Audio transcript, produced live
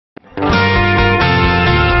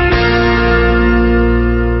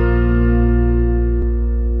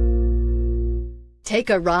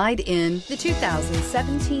a ride in the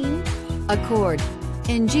 2017 Accord.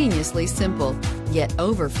 Ingeniously simple, yet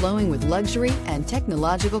overflowing with luxury and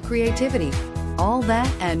technological creativity. All that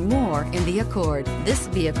and more in the Accord. This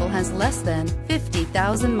vehicle has less than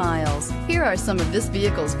 50,000 miles. Here are some of this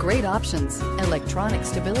vehicle's great options: electronic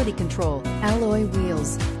stability control, alloy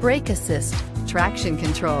wheels, brake assist, traction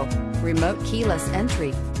control, remote keyless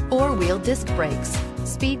entry, four-wheel disc brakes,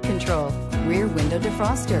 speed control, rear window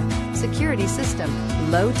defroster, security system,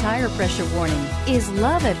 low tire pressure warning. Is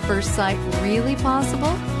love at first sight really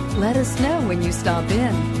possible? Let us know when you stop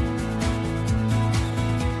in.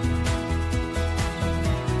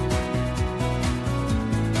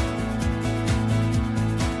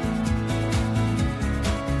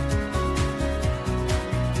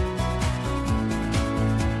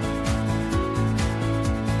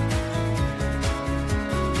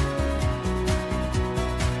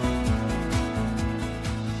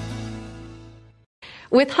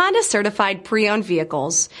 With Honda certified pre-owned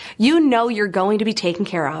vehicles, you know you're going to be taken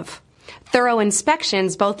care of. Thorough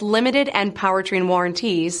inspections, both limited and powertrain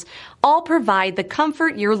warranties, all provide the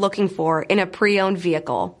comfort you're looking for in a pre-owned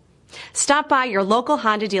vehicle. Stop by your local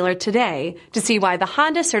Honda dealer today to see why the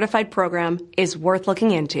Honda certified program is worth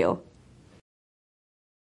looking into.